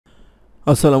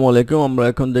আসসালামু আলাইকুম। আমরা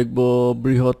এখন দেখব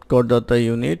বৃহৎ করদাতা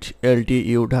ইউনিট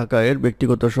LTU ঢাকা এর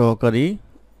ব্যক্তিগত সহকারী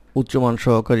উচ্চমান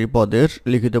সহকারী পদের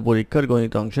লিখিত পরীক্ষার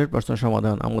গণিত অংশের প্রশ্ন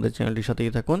সমাধান। আমাদের চ্যানেলটির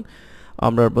সাথেই থাকুন।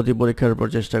 আমরা প্রতি পরীক্ষার পর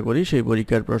চেষ্টা করি সেই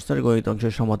পরীক্ষার প্রশ্নের গণিত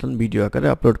অংশের সমাধান ভিডিও আকারে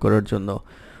আপলোড করার জন্য।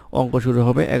 অঙ্ক শুরু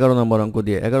হবে 11 নম্বর অঙ্ক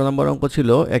দিয়ে। 11 নম্বর অঙ্ক ছিল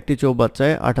একটি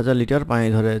চৌবাচ্চায় 8000 লিটার পানি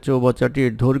ধরে। চৌবাচ্চাটির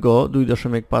দৈর্ঘ্য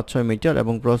 2.56 মিটার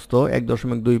এবং প্রস্থ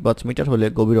 1.25 মিটার হলে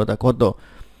গভীরতা কত?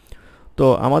 তো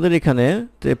আমাদের এখানে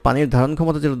যে পানির ধারণ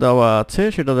ক্ষমতা যেটা দেওয়া আছে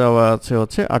সেটা দেওয়া আছে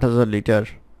হচ্ছে 8000 লিটার।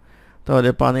 তাহলে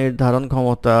পানির ধারণ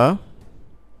ক্ষমতা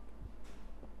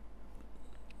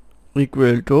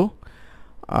ইকুয়াল টু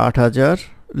 8000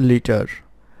 লিটার।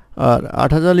 আর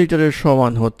 8000 লিটারের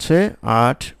সমান হচ্ছে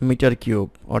 8 মিটার কিউব,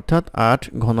 অর্থাৎ 8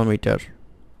 ঘনমিটার।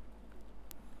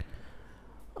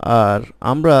 আর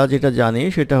আমরা যেটা জানি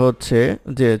সেটা হচ্ছে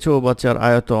যে চৌবাচ্চার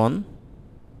আয়তন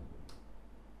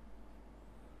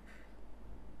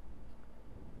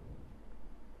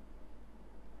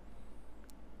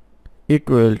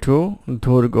ইকুয়াল টু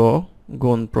দৈর্ঘ্য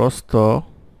গুণ প্রস্থ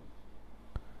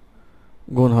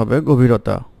গুণ হবে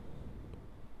গভীরতা।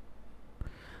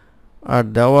 আর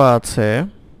দেওয়া আছে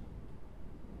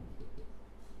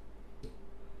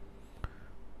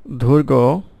দৈর্ঘ্য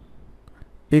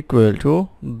ইকুয়াল টু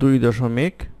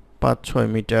 2.56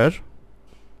 মিটার,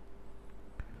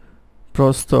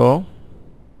 প্রস্থ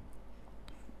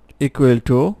ইকুয়াল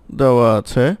টু দেওয়া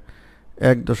আছে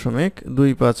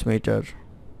 1.25 মিটার।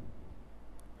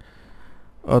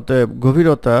 অতএব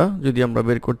গভীরতা যদি আমরা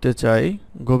বের করতে চাই,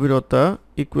 গভীরতা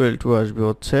ইকুয়াল টু আসবে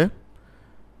হচ্ছে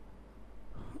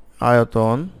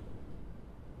আয়তন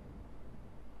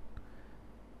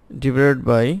ডিভাইডেড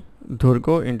বাই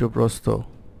দৈর্ঘ্য ইন্টু প্রস্থ।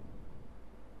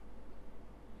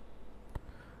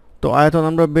 তো আয়তন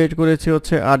আমরা বের করেছি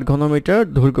হচ্ছে 8 ঘনমিটার,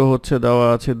 দৈর্ঘ্য হচ্ছে দেওয়া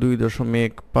আছে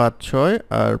 2.56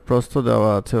 আর প্রস্থ দেওয়া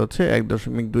আছে হচ্ছে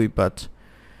 1.25।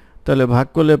 তাহলে ভাগ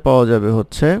করলে পাওয়া যাবে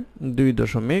হচ্ছে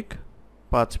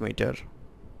 2.5 মিটার।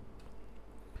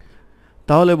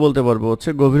 তাহলে বলতে পারবো হচ্ছে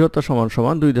গভীরতা সমান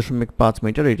সমান 2.5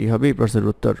 মিটার। এটি হবে এই প্রশ্নের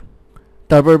উত্তর।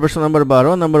 তারপর প্রশ্ন নাম্বার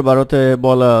 12। নাম্বার 12তে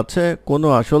বলা আছে কোনো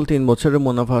আসল 3 বছরের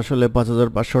মুনাফা আসলে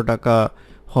 5500 টাকা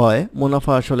হয়।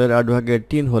 মুনাফা আসলের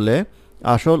 8/3 হলে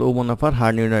আসল ও মুনাফার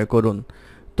হার নির্ণয় করুন।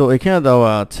 তো এখানে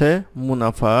দেওয়া আছে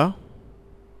মুনাফা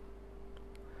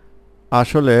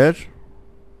আসলের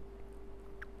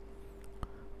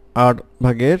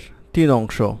 8/3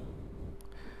 অংশ।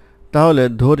 তাহলে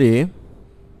ধরি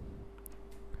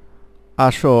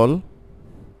আসল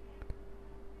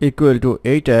ইকুয়াল টু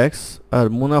 8x আর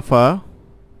মুনাফা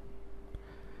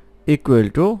ইকুয়াল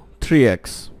টু 3x।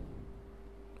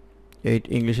 8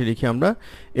 ইংলিশে লিখি আমরা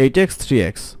 8x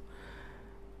 3x।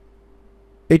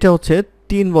 এটা হচ্ছে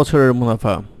 3 বছরের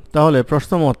মুনাফা। তাহলে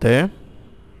প্রশ্ন মতে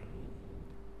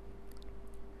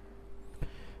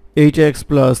 8x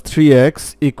plus 3x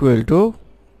equal to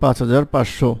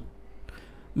 5500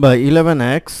 বা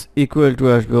 11x ইকুয়াল টু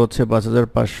আসবে হচ্ছে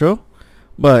 5500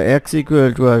 বা x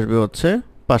ইকুয়াল টু আসবে হচ্ছে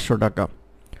 500 টাকা।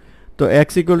 তো x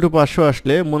ইকুয়াল টু 500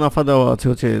 আসলে মুনাফা দেওয়া আছে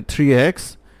হচ্ছে 3x,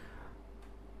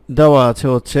 দেওয়া আছে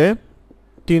হচ্ছে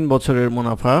 3 বছরের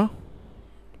মুনাফা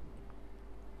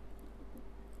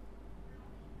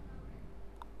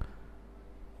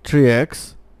x,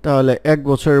 তাহলে 1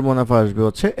 বছরের মুনাফা আসবে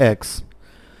হচ্ছে x।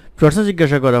 প্রশ্ন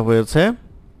জিজ্ঞাসা করা হয়েছে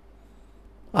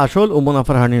আসল ও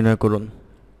মুনাফার হার নির্ণয় করুন।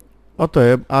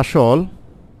 অতএব আসল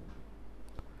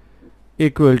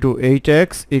equal to 8x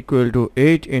equal to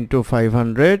 8 into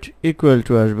 500 equal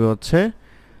to আসবে হচ্ছে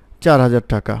 4000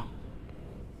 টাকা।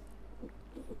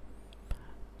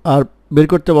 আর বের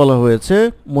করতে বলা হয়েছে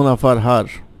মুনাফার হার।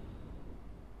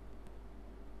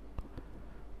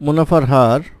 মুনাফার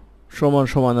হার সমান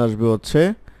সমান আসবে হচ্ছে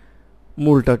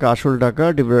মূল টাকা আসল টাকা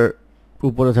ডিভাইড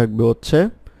উপরে থাকবে হচ্ছে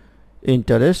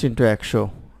ইন্টারেস্ট ইন্টু 100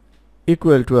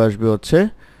 ইকুয়াল টু আসবে হচ্ছে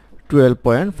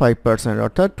 12.5%,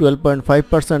 অর্থাৎ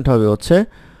 12.5% হবে হচ্ছে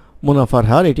মুনাফার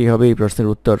হার। এটি হবে এই প্রশ্নের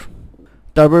উত্তর।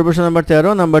 তারপর প্রশ্ন নাম্বার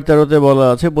 13। নাম্বার 13তে বলা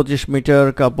আছে 25 মিটার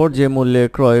কাপড় যে মূল্যে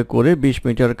ক্রয় করে 20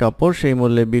 মিটার কাপড় সেই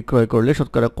মূল্যে বিক্রয় করলে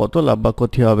শতকরা কত লাভ বা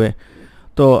ক্ষতি হবে।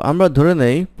 তো আমরা ধরে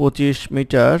নেই 25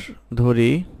 মিটার,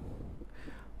 ধরি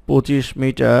 25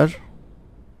 মিটার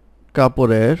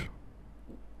কাপড়ের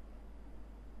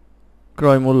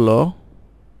ক্রয় মূল্য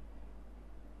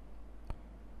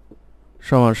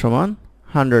সমান সমান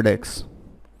 100x।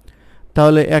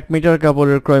 তাহলে 1 মিটার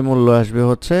কাপড়ের ক্রয় মূল্য আসবে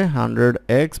হচ্ছে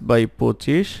 100x by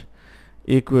 25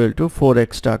 equal to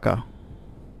 4x টাকা।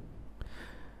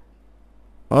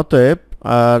 অতএব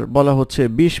আর বলা হচ্ছে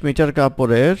 20 মিটার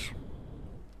কাপড়ের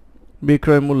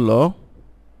বিক্রয় মূল্য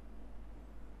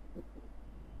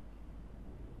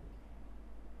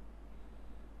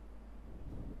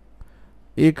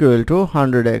ইকুয়াল টু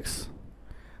 100x।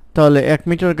 তাহলে 1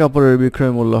 মিটার কাপড়ের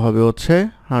বিক্রয় মূল্য হবে হচ্ছে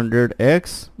 100x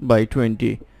বাই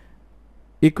 20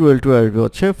 ইকুয়াল টু আসবে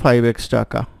হচ্ছে 5x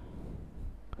টাকা।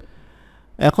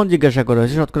 এখন জিজ্ঞাসা করা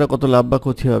হয়েছে শতকরা কত লাভ বা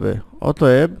ক্ষতি হবে।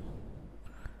 অতএব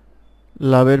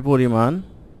লাভের পরিমাণ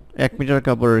 1 মিটার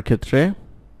কাপড়ের ক্ষেত্রে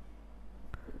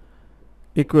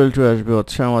ইকুয়াল টু আসবে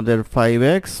হচ্ছে আমাদের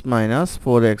 5x মাইনাস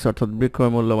 4x, অর্থাৎ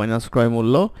বিক্রয় মূল্য মাইনাস ক্রয়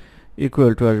মূল্য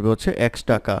ইকুয়াল টু আসবে হচ্ছে x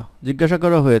টাকা। জিজ্ঞাসা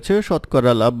করা হয়েছে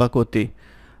শতকরা লাভ বা ক্ষতি।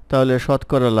 তাহলে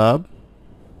শতকরা লাভ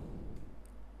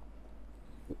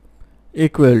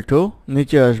ইকুয়াল টু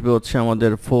নিচে আসবে হচ্ছে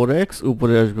আমাদের 4x,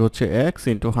 উপরে আসবে হচ্ছে x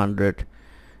ইন্টু 100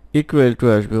 ইকুয়াল টু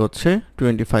আসবে হচ্ছে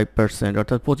 25%,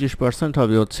 অর্থাৎ 25%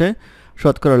 হবে হচ্ছে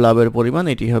শতকরা লাভের পরিমাণ।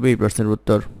 এটি হবে এই প্রশ্নের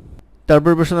উত্তর।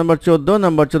 তারপর প্রশ্ন নাম্বার 14।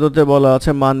 নাম্বার 14তে বলা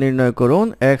আছে মান নির্ণয় করুন।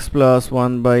 x plus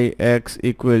 1 by x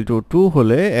equal to 2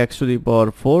 হলে x to the power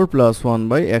 4 plus 1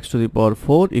 by x to the power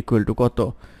 4 equal to কত?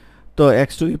 তো x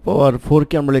টু দি পাওয়ার 4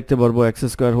 কে আমরা লিখতে পারবো x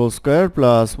square whole square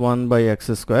plus 1 by x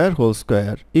square whole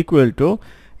square equal to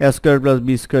a square plus b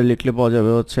square লিখলে পাওয়া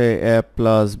যাবে হচ্ছে a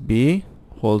plus b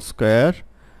whole square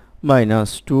minus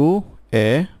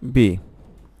 2ab।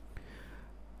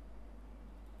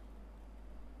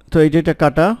 তো এই যেটা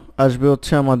কাটা আসবে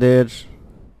হচ্ছে আমাদের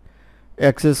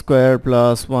x square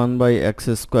plus 1 by x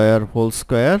square whole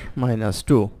square minus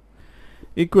 2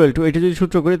 equal to, এটা যদি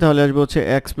সূত্র করি তাহলে আসবে হচ্ছে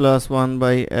x plus 1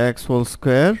 by x whole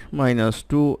square minus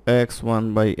 2x 1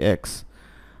 by x,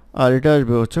 আর এটা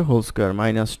আসবে হচ্ছে হোল স্কয়ার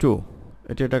মাইনাস 2।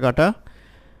 এটা কাটা।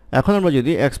 এখন আমরা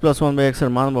যদি x প্লাস 1 বাই x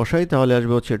এর মান বসাই তাহলে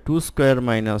আসবে হচ্ছে 2 square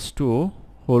minus 2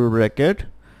 whole bracket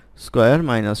square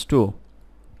minus 2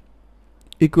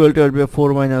 equal to আসবে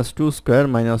 4 minus 2 square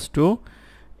minus 2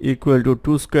 equal to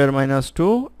 2 square minus 2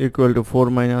 equal to 4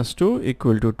 minus 2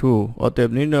 equal to 2। অতএব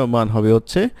নির্ণয় মান হবে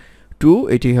হচ্ছে 2।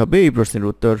 এটি হবে এই প্রশ্নের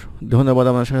উত্তর। ধন্যবাদ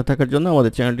আমার সাথে থাকার জন্য।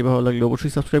 আমাদের চ্যানেলটি ভালো লাগলে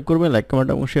অবশ্যই সাবস্ক্রাইব করবেন, লাইক কমেন্ট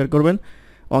এবং শেয়ার করবেন।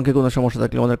 অঙ্কে কোনো সমস্যা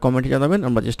থাকলে আমাদের কমেন্টে জানাবেন,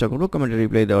 আমরা চেষ্টা করব কমেন্টে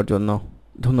রিপ্লাই দেওয়ার জন্য।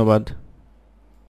 ধন্যবাদ।